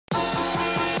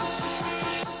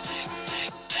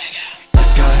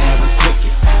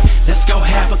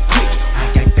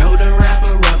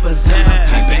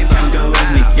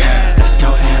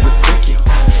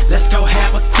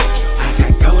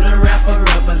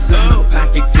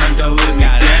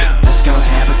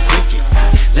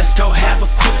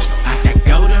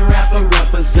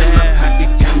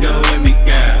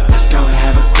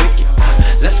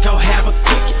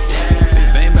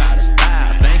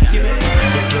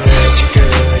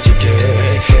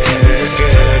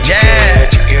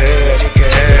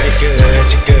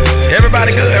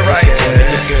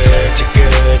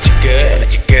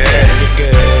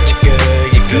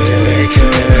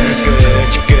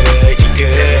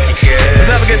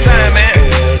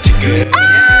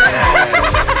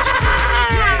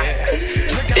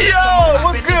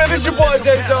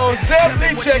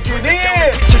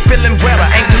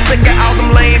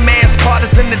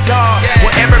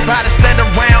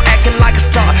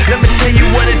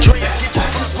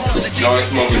Joint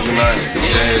smokers unite.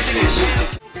 Yeah,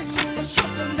 shit.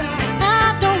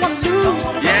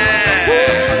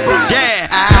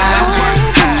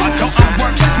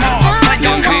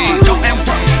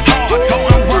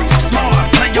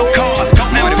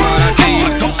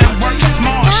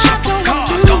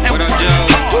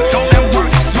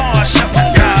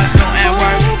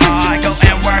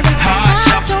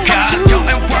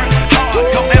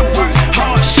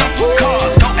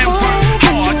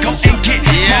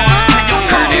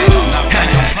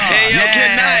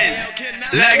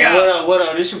 What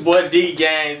up? This your boy D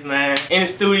Gaines, man. In the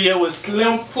studio with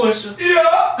Slim Pusha.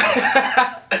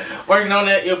 Yeah. Working on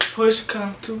that if push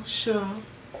come to shove.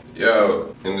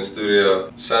 Yo, in the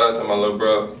studio. Shout out to my little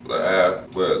bro, Lil Al.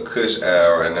 Well, Kush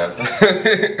Al right now.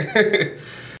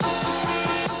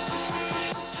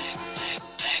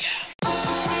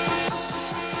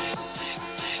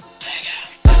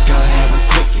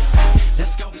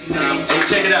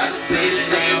 Check it out.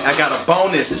 I got a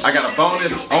bonus. I got a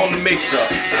bonus on the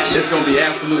mix-up. It's gonna be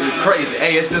absolutely crazy.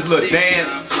 Hey, it's this little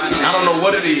dance. I don't know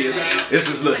what it is. It's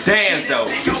this little dance though.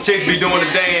 Chicks be doing the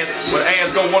dance where the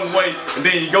hands go one way and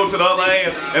then you go to the other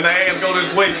hands and the hands go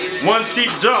this way. One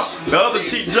cheek jump, the other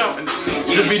cheek jump. And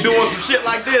just be doing some shit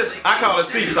like this. I call it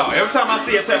seesaw. Every time I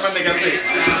see a tap, my nigga, I say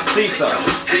seesaw.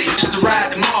 Just to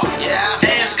ride the mark,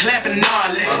 ass clapping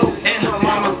gnarly, and her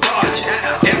mama gorgeous.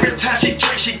 Every time she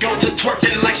drink, she go to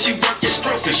twerking like she working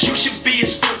strokers. You should be a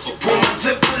stripper. Pull my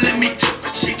zipper, let me tip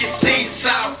it. She can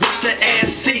seesaw, watch the ass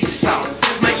seesaw.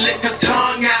 Just make lick her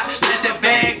tongue out, let that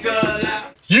bad girl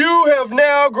out. You have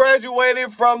now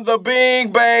graduated from the Bing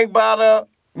Bang Bada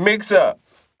Mix-Up.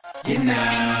 You know.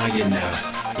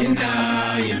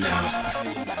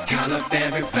 Call up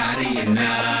everybody, you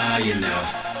know.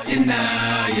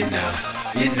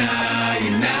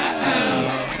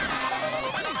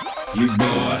 You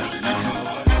bored,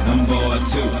 I'm bored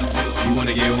too. You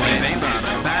wanna get wet,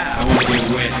 I wanna get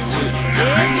wet too. I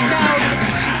want some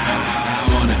alcohol, I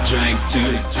wanna drink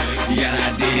too. You got an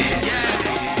idea,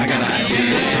 I got an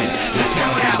idea too. Let's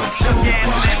go.